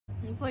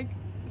There's like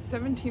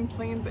 17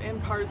 planes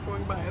and cars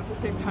going by at the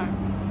same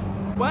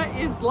time. What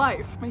is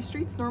life? My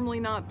street's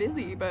normally not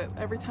busy, but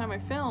every time I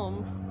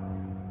film,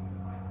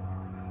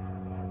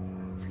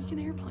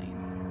 freaking airplane.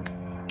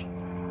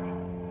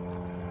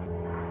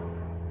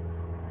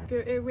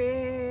 Go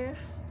away,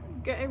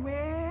 go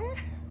away.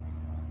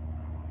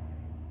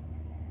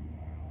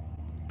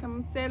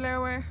 Come sail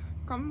over,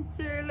 come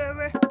sail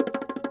over.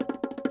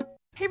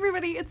 Hey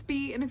everybody, it's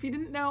B, and if you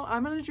didn't know,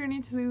 I'm on a journey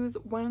to lose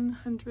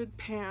 100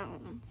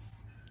 pounds.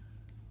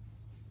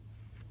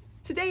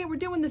 Today we're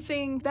doing the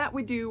thing that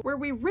we do where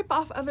we rip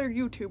off other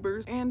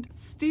YouTubers and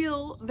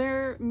steal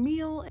their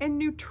meal and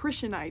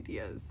nutrition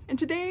ideas. And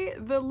today,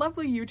 the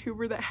lovely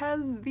YouTuber that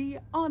has the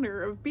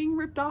honor of being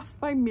ripped off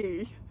by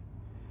me,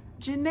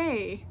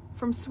 Jenne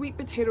from Sweet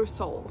Potato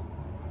Soul.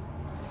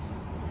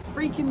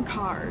 Freaking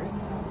cars.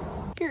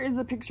 Here is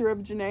a picture of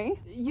Jenne.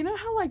 You know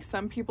how like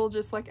some people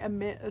just like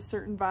emit a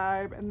certain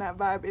vibe and that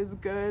vibe is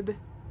good?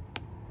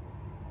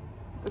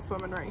 This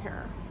woman right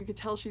here. You could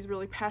tell she's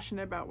really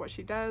passionate about what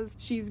she does.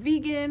 She's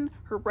vegan.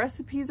 Her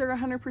recipes are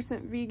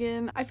 100%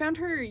 vegan. I found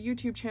her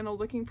YouTube channel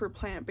looking for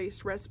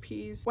plant-based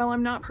recipes. While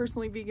I'm not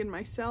personally vegan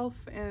myself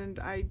and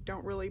I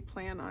don't really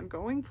plan on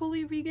going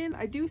fully vegan,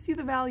 I do see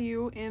the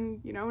value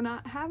in, you know,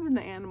 not having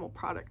the animal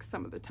products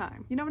some of the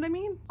time. You know what I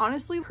mean?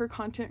 Honestly, her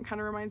content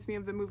kind of reminds me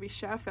of the movie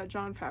Chef, that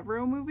Jon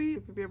Favreau movie.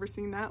 If you've ever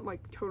seen that,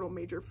 like total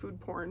major food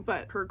porn,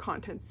 but her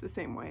content's the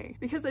same way.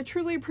 Because I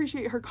truly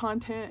appreciate her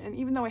content, and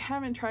even though I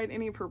haven't tried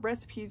any of her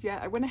recipes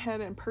yet, I went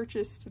ahead and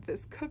purchased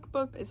this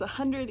cookbook. It's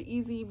 100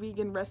 easy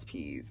vegan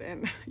recipes,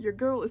 and your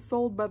girl is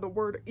sold by the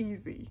word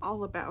easy.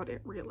 All about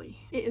it, really.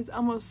 It is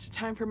almost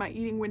time for my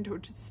eating window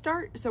to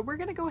start, so we're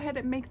gonna go ahead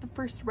and make the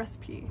first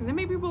recipe. And then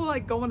maybe we'll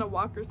like go on a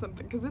walk or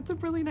something, because it's a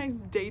really nice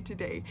day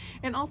today.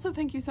 And also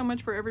thank you so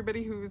much for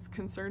everybody who's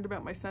concerned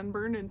about my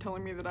sunburn and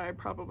telling me that I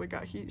probably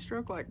got heat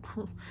stroke, like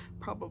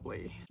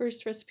probably.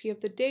 First recipe of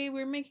the day,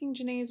 we're making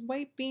Jenne's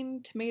white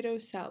bean tomato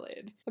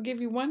salad. I'll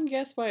give you one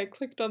guess why I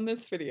clicked on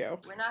this video.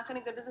 We're not going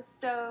to go to the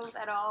stove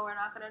at all. We're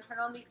not going to turn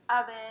on the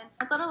oven.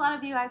 I thought a lot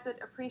of you guys would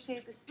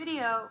appreciate this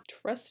video.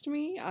 Trust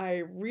me, I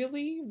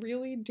really,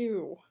 really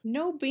do.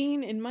 No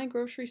bean in my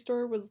grocery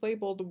store was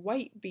labeled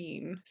white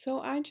bean, so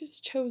I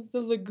just chose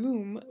the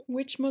legume,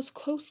 which most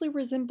closely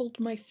resembled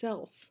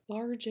myself.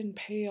 Large and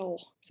pale.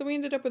 So we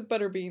ended up with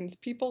butter beans,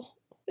 people.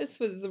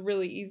 This was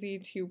really easy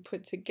to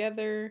put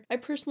together. I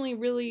personally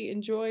really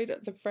enjoyed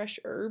the fresh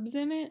herbs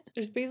in it.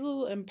 There's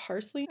basil and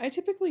parsley. I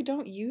typically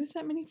don't use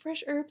that many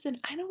fresh herbs, and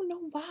I don't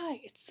know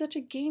why. It's such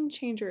a game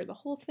changer. The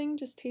whole thing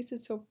just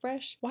tasted so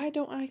fresh. Why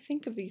don't I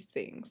think of these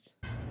things?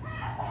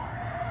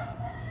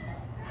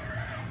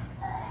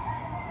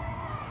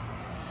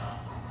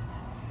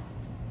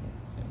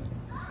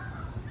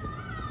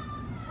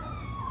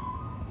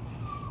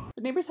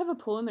 The neighbors have a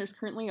pool and there's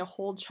currently a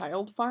whole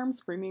child farm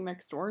screaming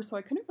next door, so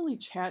I couldn't really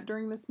chat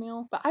during this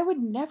meal, but I would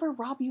never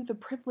rob you the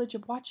privilege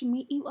of watching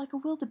me eat like a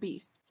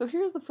wildebeest. So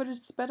here's the footage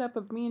sped up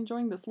of me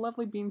enjoying this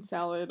lovely bean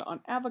salad on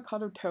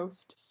avocado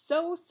toast.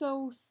 So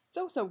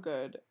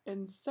good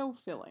and so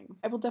filling.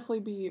 I will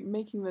definitely be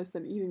making this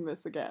and eating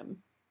this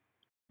again.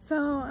 So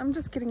I'm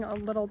just getting a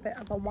little bit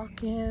of a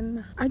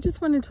walk-in. I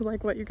just wanted to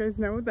let you guys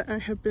know that I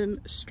have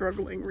been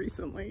struggling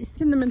recently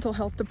in the mental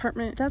health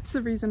department. That's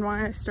the reason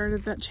why I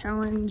started that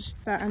challenge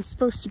that I'm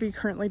supposed to be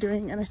currently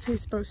doing, and I say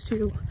supposed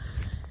to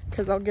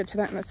because I'll get to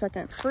that in a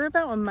second. For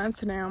about a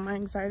month now, my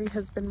anxiety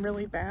has been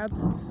really bad.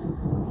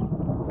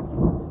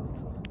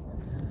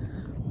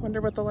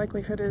 Wonder what the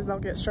likelihood is I'll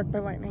get struck by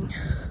lightning.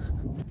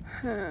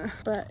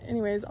 But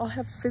anyways, I'll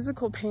have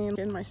physical pain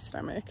in my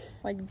stomach,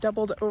 like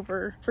doubled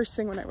over first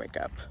thing when I wake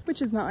up,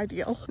 which is not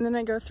ideal. And then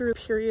I go through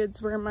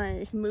periods where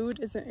my mood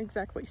isn't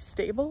exactly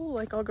stable.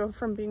 Like I'll go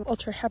from being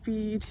ultra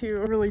happy to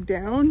really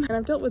down. And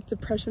I've dealt with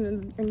depression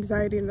and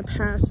anxiety in the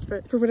past,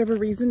 but for whatever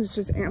reason, it's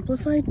just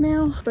amplified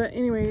now. But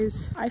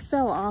anyways, I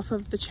fell off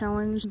of the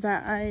challenge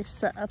that I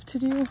set up to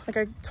do. Like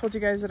I told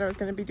you guys that I was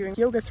going to be doing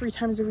yoga 3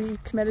 times a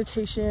week,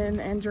 meditation,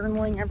 and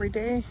journaling every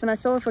day. When I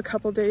fell off a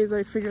couple days,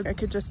 I figured I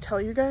could just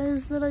tell you guys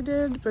that I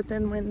did, but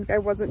then when I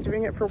wasn't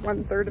doing it for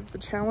 1/3 of the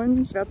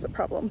challenge, that's a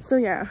problem. So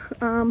yeah,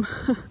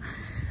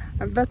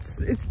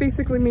 it's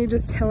basically me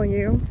just telling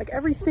you, like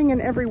everything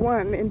and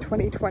everyone in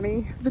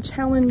 2020, the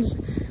challenge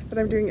that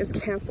I'm doing is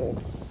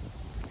canceled.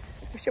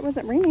 Wish it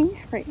wasn't raining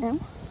right now.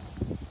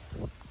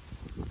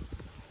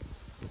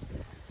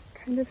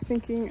 Kind of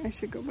thinking I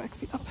should go back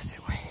the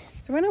opposite way.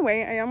 So in a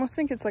way, I almost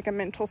think it's like a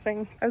mental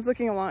thing. I was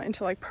looking a lot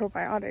into like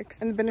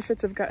probiotics and the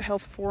benefits of gut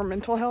health for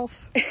mental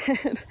health.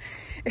 And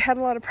it had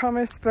a lot of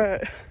promise,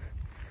 but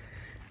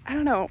I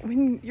don't know,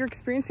 when you're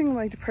experiencing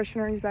like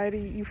depression or anxiety,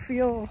 you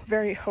feel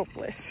very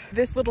hopeless.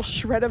 This little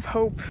shred of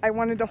hope, I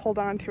wanted to hold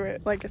on to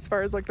it, like as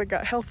far as like the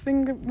gut health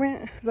thing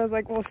went, because I was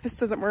like, well, if this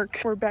doesn't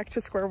work, we're back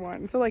to square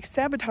one. So like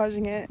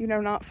sabotaging it, you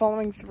know, not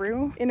following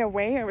through, in a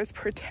way I was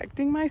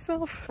protecting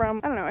myself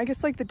from, I don't know, I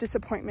guess like the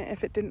disappointment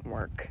if it didn't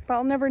work. But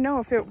I'll never know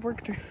if it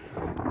worked. I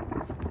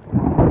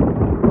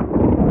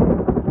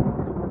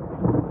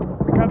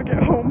gotta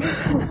get home.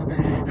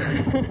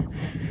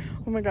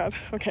 Oh my god,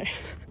 okay.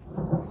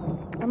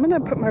 I'm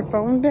gonna put my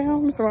phone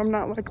down so I'm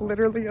not like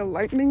literally a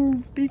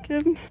lightning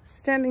beacon.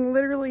 Standing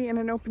literally in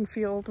an open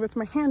field with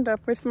my hand up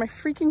with my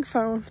freaking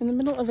phone in the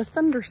middle of a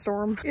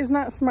thunderstorm is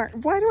not smart.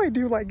 Why do I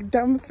do like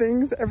dumb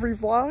things every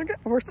vlog?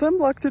 I wore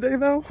sunblock today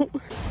though.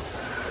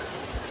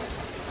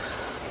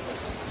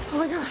 Oh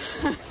my god,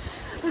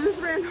 I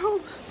just ran home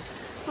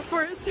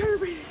before it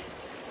started raining.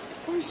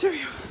 Let me show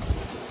you.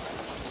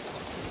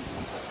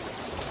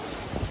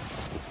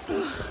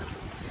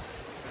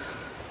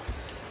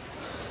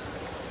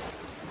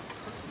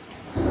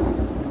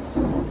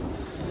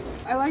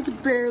 I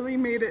like barely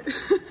made it.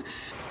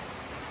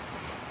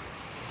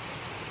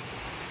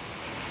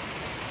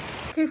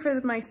 Okay,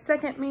 for my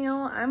second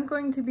meal, I'm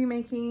going to be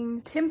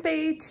making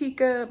tempeh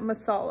tikka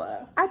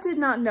masala. I did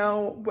not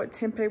know what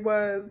tempeh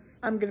was.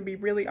 I'm gonna be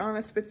really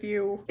honest with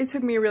you. It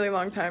took me a really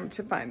long time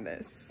to find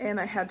this, and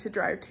I had to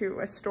drive to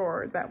a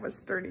store that was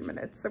 30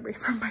 minutes away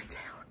from my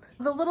town.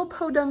 The little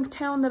podunk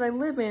town that I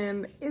live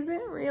in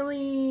isn't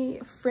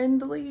really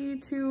friendly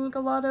to a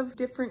lot of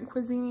different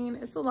cuisine.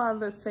 It's a lot of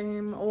the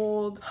same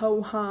old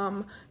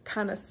ho-hum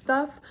kind of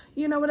stuff.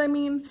 You know what I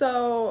mean?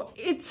 So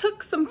it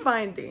took some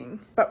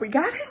finding, but we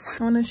got it.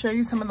 I want to show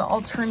you some of the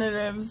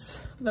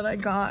alternatives that I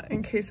got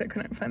in case I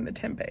couldn't find the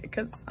tempeh,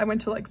 because I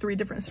went to like 3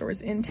 different stores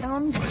in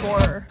town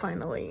before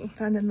finally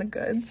finding the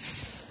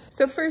goods.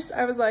 So first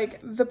I was like,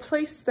 the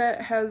place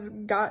that has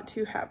got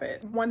to have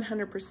it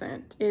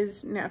 100%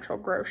 is Natural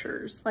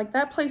Grocers. Like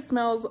that place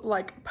smells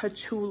like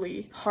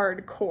patchouli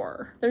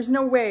hardcore. There's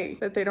no way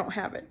that they don't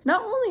have it.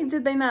 Not only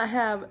did they not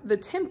have the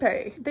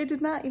tempeh, they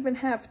did not even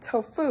have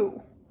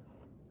tofu.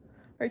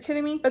 Are you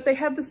kidding me? But they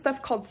have this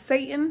stuff called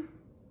seitan.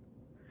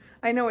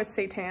 I know it's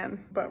seitan,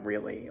 but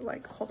really,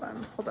 like, hold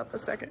up a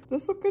second.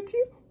 Does this look good to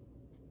you?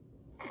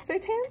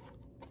 Seitan?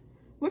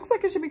 Looks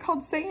like it should be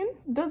called Satan,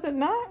 does it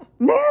not?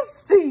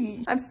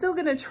 Nasty! I'm still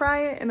gonna try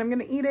it and I'm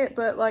gonna eat it,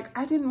 but like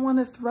I didn't want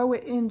to throw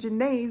it in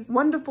Jenne's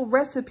wonderful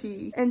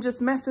recipe and just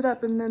mess it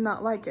up and then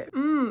not like it.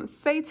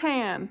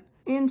 Seitan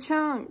in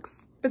chunks.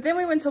 But then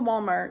we went to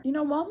Walmart. You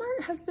know,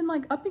 Walmart has been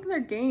like upping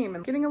their game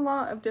and getting a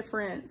lot of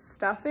different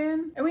stuff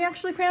in. And we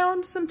actually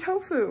found some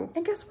tofu.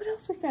 And guess what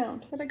else we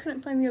found that I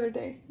couldn't find the other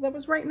day? That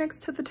was right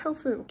next to the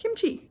tofu.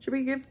 Kimchi. Should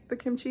we give the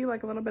kimchi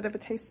like a little bit of a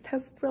taste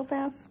test real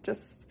fast?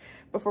 Just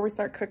before we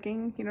start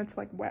cooking, you know, to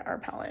like wet our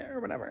palate or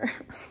whatever.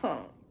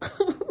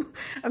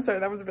 I'm sorry,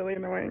 that was really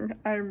annoying.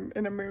 I'm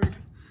in a mood.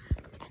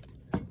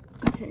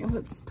 Okay,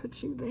 let's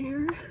put you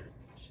there.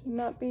 Should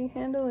not be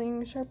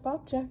handling sharp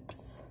objects.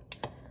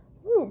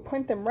 Ooh,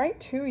 point them right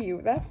to you.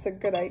 That's a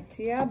good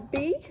idea,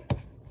 B.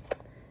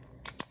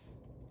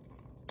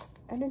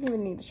 I didn't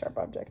even need a sharp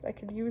object. I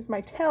could use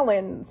my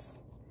talons.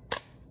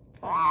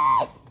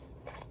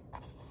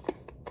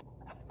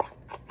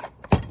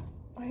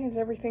 Why is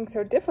everything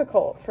so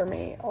difficult for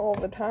me all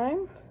the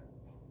time?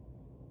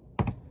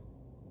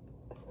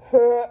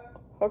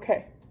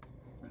 Okay.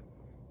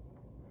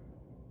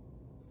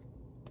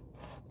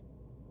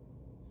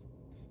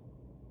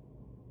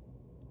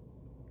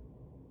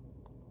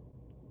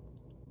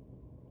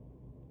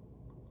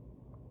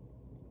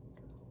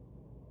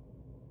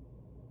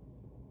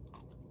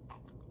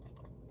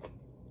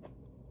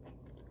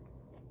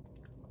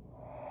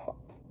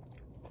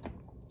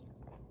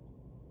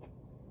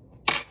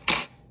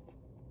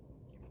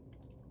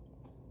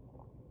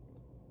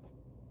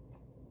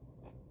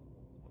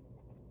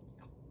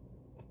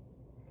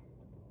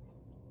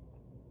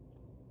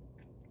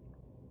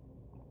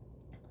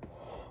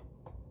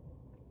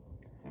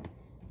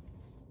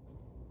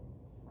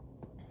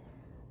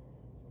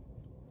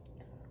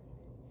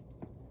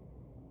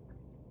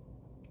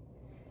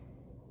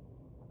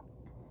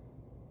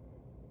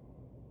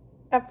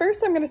 At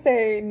first I'm gonna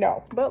say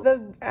no, but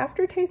the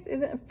aftertaste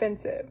isn't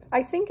offensive.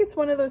 I think it's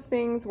one of those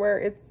things where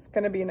it's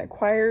gonna be an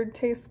acquired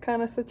taste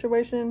kind of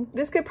situation.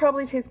 This could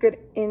probably taste good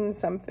in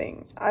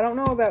something. I don't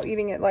know about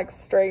eating it like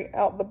straight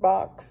out the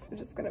box. I'm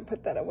just gonna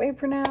put that away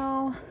for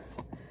now.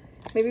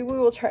 Maybe we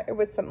will try it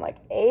with some like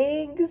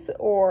eggs,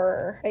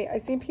 or I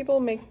see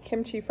people make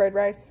kimchi fried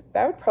rice.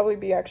 That would probably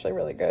be actually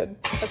really good.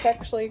 Let's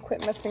actually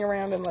quit messing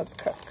around and let's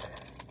cook.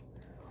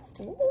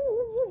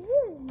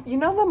 You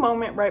know the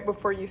moment right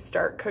before you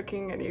start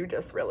cooking and you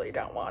just really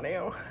don't want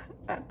to?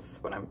 That's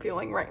what I'm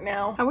feeling right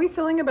now. How are we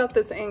feeling about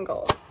this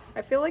angle?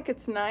 I feel like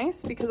it's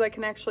nice because I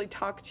can actually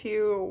talk to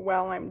you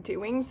while I'm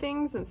doing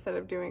things instead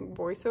of doing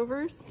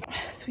voiceovers.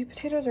 Sweet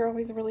potatoes are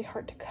always really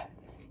hard to cut.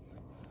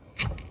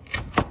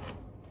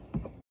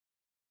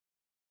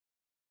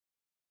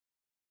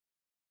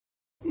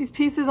 These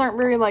pieces aren't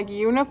very like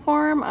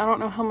uniform. I don't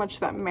know how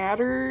much that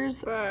matters,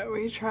 but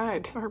we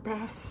tried our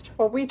best.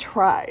 Well, we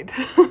tried.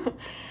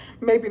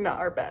 Maybe not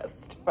our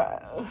best,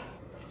 but.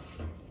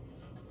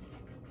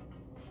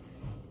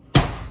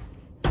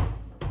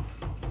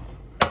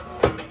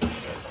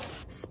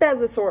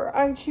 Spazosaur,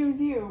 I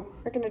choose you.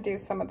 We're gonna do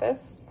some of this.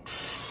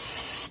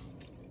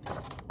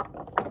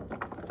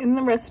 In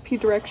the recipe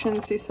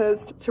directions, she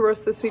says to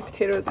roast the sweet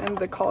potatoes and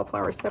the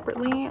cauliflower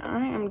separately.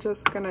 I am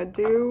just gonna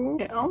do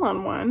it all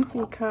on one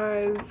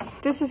because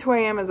this is who I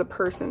am as a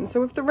person.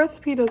 So if the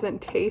recipe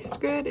doesn't taste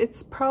good,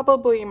 it's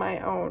probably my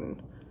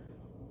own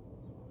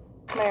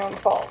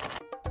fault.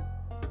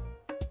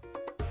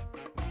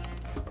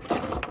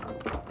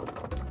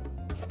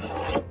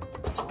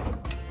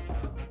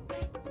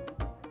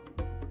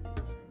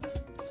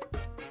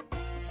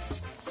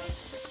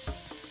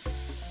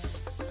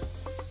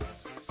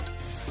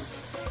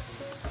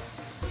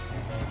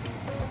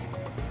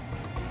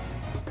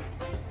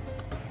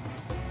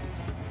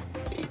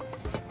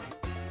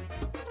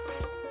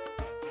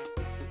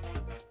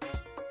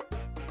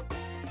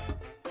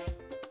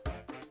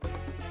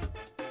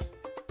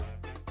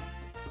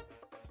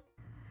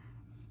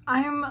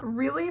 I'm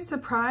really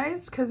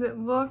surprised because it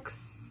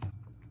looks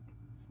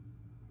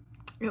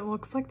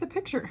like the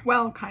picture.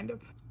 Well, kind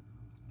of.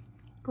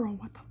 Girl,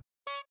 what the?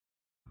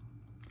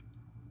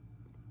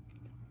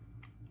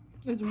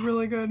 It's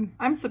really good.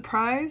 I'm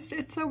surprised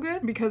it's so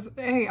good because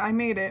A, I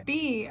made it.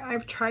 B,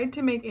 I've tried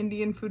to make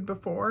Indian food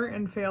before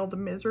and failed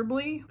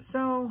miserably.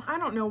 So I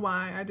don't know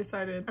why I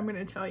decided I'm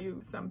gonna tell you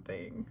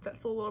something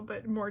that's a little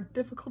bit more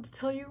difficult to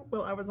tell you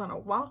while I was on a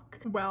walk,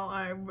 while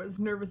I was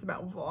nervous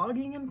about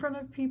vlogging in front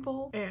of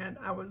people, and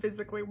I was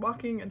physically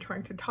walking and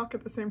trying to talk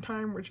at the same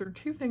time, which are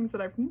two things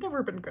that I've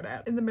never been good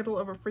at in the middle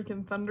of a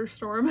freaking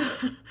thunderstorm.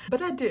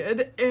 But I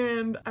did,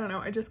 and I don't know,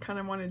 I just kind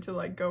of wanted to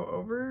like go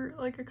over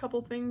like a couple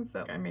things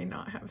that I may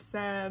not have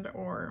said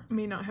or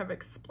may not have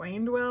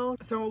explained well.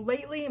 So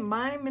lately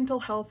my mental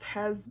health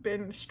has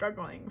been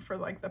struggling for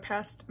like the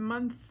past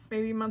month,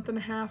 maybe month and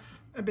a half.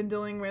 I've been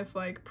dealing with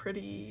like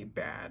pretty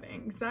bad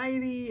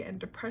anxiety and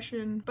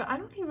depression, but I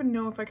don't even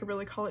know if I could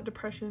really call it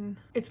depression.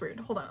 It's weird.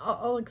 Hold on,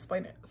 I'll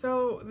explain it.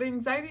 So the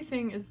anxiety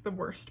thing is the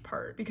worst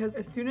part because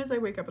as soon as I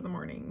wake up in the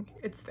morning,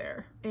 it's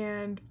there.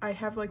 And I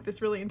have like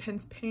this really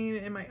intense pain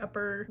in my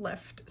upper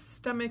left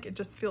stomach. It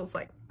just feels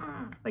like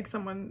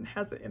someone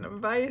has it in a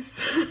vice,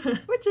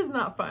 which is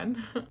not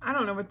fun. I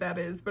don't know what that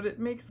is, but it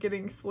makes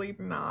getting sleep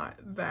not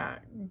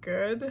that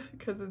good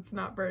because it's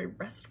not very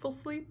restful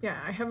sleep. Yeah,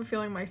 I have a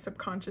feeling my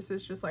subconscious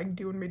is just like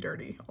doing me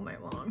dirty all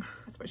night long.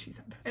 That's what she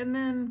said. And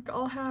then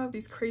I'll have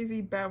these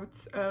crazy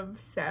bouts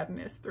of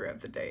sadness throughout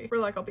the day where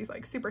like I'll be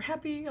like super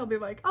happy. I'll be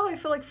like, oh, I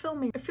feel like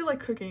filming, I feel like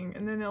cooking,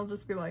 and then it'll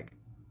just be like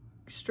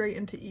straight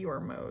into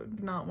Eeyore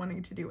mode, not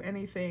wanting to do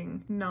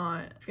anything,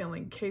 not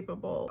feeling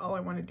capable. All I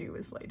want to do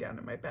is lay down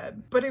in my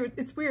bed. But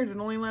it's weird, it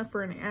only lasts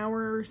for an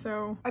hour or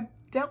so. I've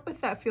dealt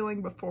with that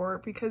feeling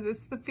before because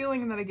it's the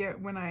feeling that I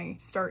get when I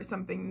start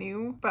something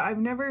new, but I've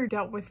never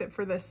dealt with it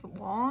for this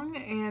long,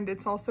 and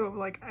it's also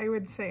like, I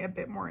would say a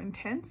bit more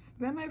intense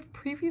than I've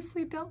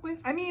previously dealt with.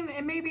 I mean,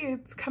 and maybe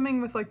it's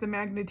coming with like the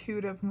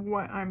magnitude of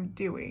what I'm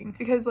doing,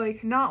 because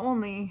like not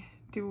only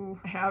do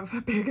I have a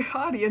big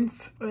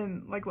audience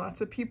and like lots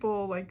of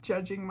people like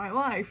judging my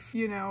life,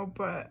 you know,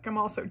 but I'm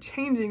also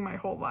changing my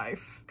whole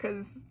life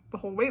because the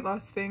whole weight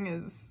loss thing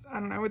is,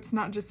 I don't know, it's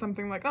not just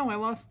something like, oh, I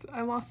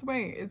lost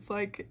weight. It's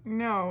like,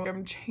 no,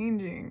 I'm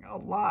changing a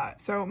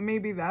lot. So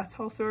maybe that's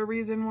also a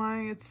reason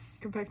why it's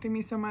affecting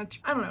me so much.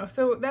 I don't know.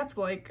 So that's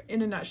like,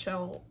 in a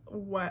nutshell,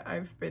 what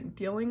I've been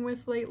dealing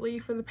with lately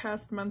for the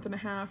past month and a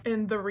half,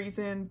 and the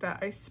reason that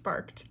I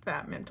sparked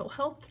that mental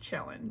health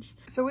challenge.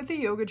 So with the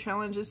yoga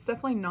challenge, it's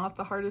definitely not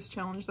the hardest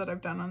challenge that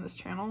I've done on this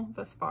channel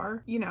thus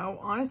far. You know,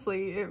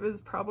 honestly, it was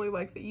probably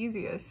like the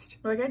easiest.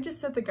 Like, I just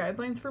set the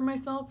guidelines for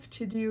myself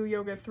to do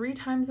yoga 3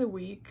 times a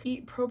week,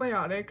 eat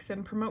probiotics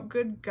and promote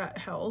good gut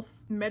health,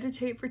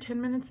 meditate for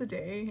 10 minutes a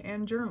day,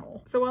 and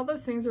journal. So while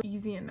those things are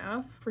easy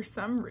enough, for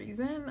some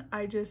reason,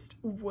 I just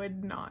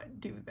would not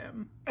do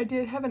them. I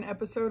did have an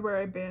episode where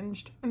I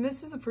binged, and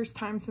this is the first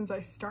time since I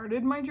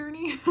started my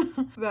journey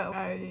that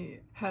I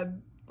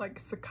had like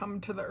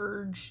succumbed to the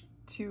urge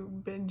to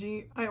binge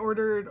eat. I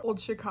ordered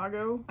Old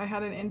Chicago. I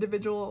had an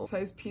individual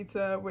sized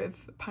pizza with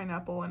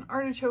pineapple and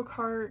artichoke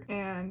heart,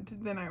 and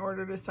then I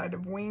ordered a side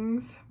of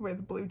wings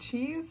with blue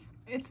cheese.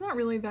 It's not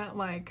really that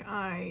like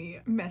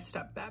I messed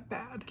up that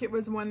bad. It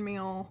was one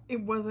meal.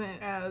 It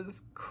wasn't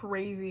as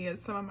crazy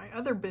as some of my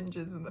other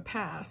binges in the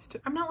past.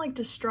 I'm not like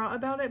distraught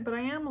about it, but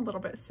I am a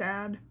little bit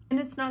sad. And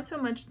it's not so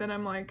much that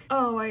I'm like,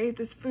 oh, I ate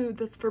this food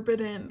that's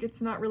forbidden.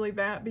 It's not really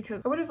that,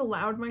 because I would have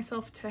allowed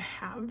myself to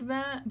have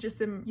that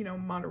just in, you know,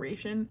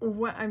 moderation.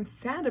 What I'm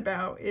sad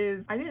about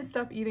is I didn't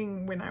stop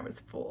eating when I was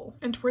full.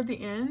 And toward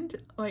the end,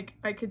 like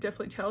I could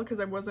definitely tell because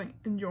I wasn't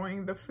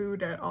enjoying the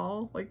food at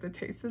all, like the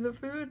taste of the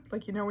food.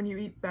 Like, you know, when you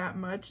eat that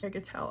much, I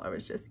could tell I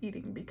was just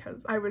eating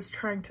because I was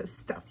trying to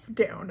stuff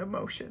down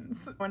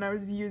emotions when I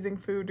was using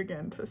food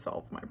again to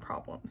solve my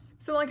problems.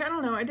 So like, I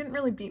don't know, I didn't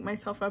really beat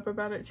myself up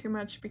about it too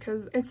much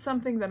because it's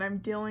something that I'm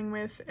dealing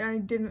with, and I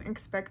didn't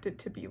expect it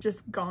to be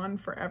just gone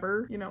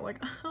forever. You know,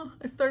 like, oh,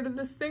 I started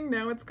this thing,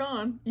 now it's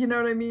gone. You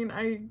know what I mean?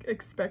 I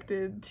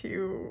expected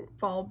to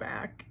fall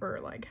back or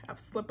like have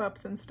slip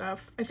ups and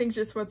stuff. I think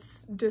just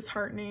what's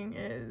disheartening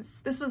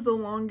is this was the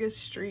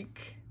longest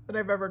streak that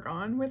I've ever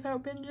gone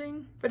without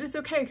binging. But it's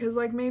okay, because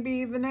like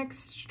maybe the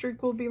next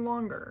streak will be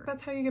longer.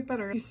 That's how you get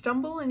better. You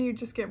stumble and you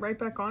just get right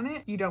back on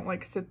it. You don't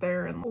like sit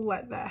there and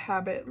let that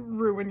habit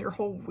ruin your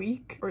whole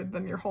week or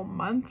then your whole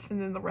month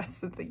and then the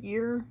rest of the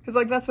year. Because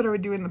like that's what I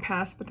would do in the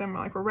past, but then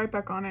we're right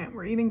back on it.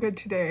 We're eating good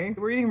today.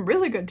 We're eating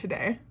really good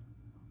today.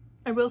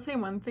 I will say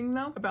one thing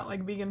though about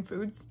like vegan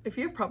foods. If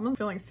you have problems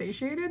feeling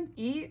satiated,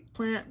 eat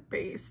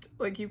plant-based.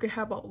 Like you could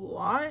have a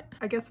lot.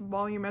 I guess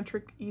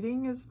volumetric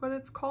eating is what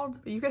it's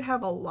called. But you could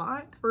have a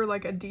lot for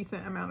like a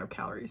decent amount of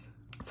calories.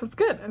 So it's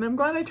good, and I'm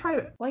glad I tried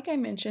it. Like I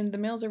mentioned, the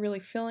meals are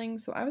really filling,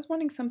 so I was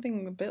wanting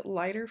something a bit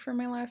lighter for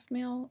my last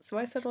meal, so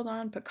I settled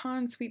on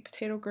pecan sweet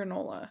potato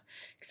granola.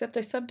 Except I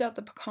subbed out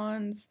the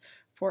pecans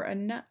for a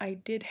nut I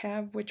did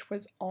have, which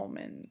was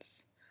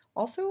almonds.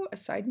 Also, a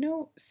side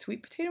note,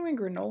 sweet potato and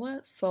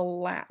granola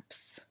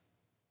slaps.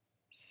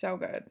 So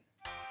good.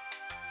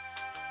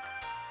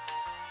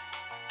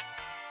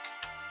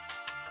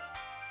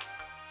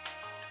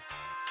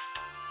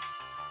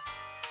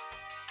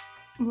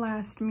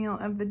 Last meal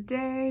of the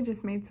day,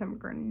 just made some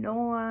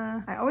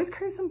granola. I always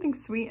crave something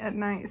sweet at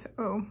night,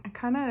 so it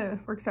kind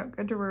of works out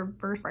good to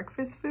reverse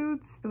breakfast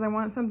foods because I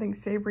want something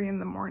savory in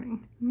the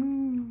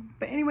morning.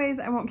 But anyways,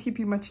 I won't keep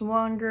you much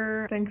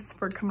longer. Thanks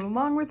for coming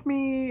along with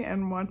me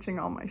and watching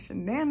all my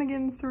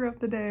shenanigans throughout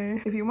the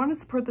day. If you want to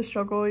support the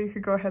struggle, you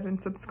could go ahead and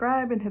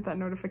subscribe and hit that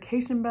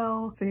notification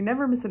bell so you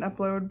never miss an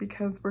upload,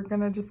 because we're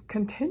gonna just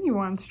continue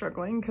on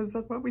struggling because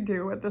that's what we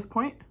do at this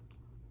point.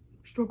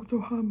 Struggle so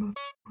hard, me.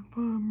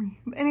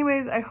 But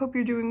anyways, I hope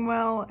you're doing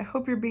well. I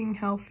hope you're being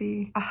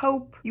healthy. I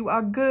hope you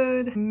are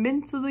good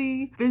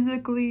mentally,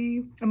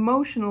 physically,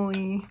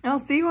 emotionally. And I'll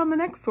see you on the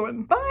next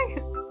one.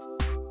 Bye!